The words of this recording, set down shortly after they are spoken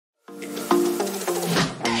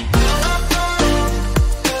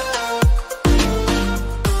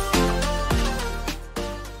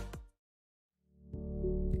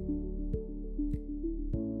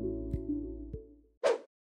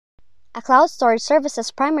cloud storage service's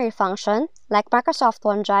primary function, like Microsoft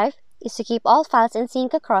OneDrive, is to keep all files in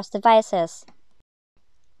sync across devices.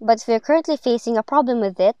 But if you're currently facing a problem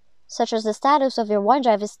with it, such as the status of your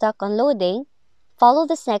OneDrive is stuck on loading, follow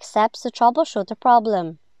these next steps to troubleshoot the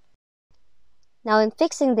problem. Now, in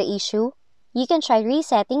fixing the issue, you can try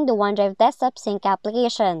resetting the OneDrive Desktop Sync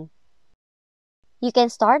application. You can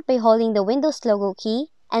start by holding the Windows logo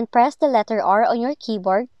key and press the letter R on your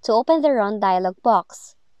keyboard to open the Run dialog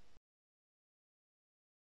box.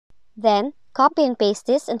 Then, copy and paste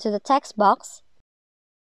this into the text box,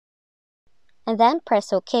 and then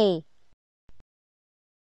press OK.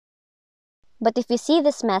 But if you see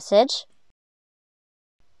this message,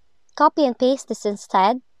 copy and paste this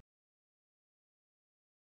instead,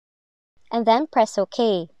 and then press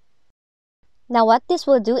OK. Now what this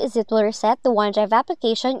will do is it will reset the OneDrive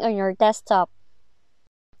application on your desktop.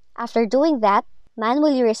 After doing that,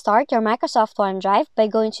 manually restart your Microsoft OneDrive by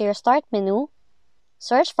going to your Start menu,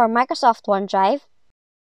 search for Microsoft OneDrive,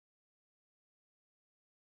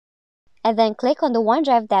 and then click on the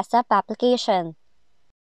OneDrive Desktop application.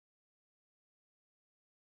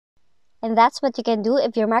 And that's what you can do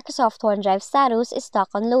if your Microsoft OneDrive status is stuck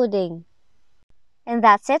on loading. And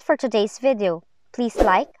that's it for today's video. Please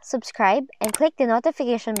like, subscribe, and click the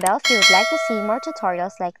notification bell if you would like to see more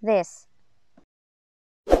tutorials like this.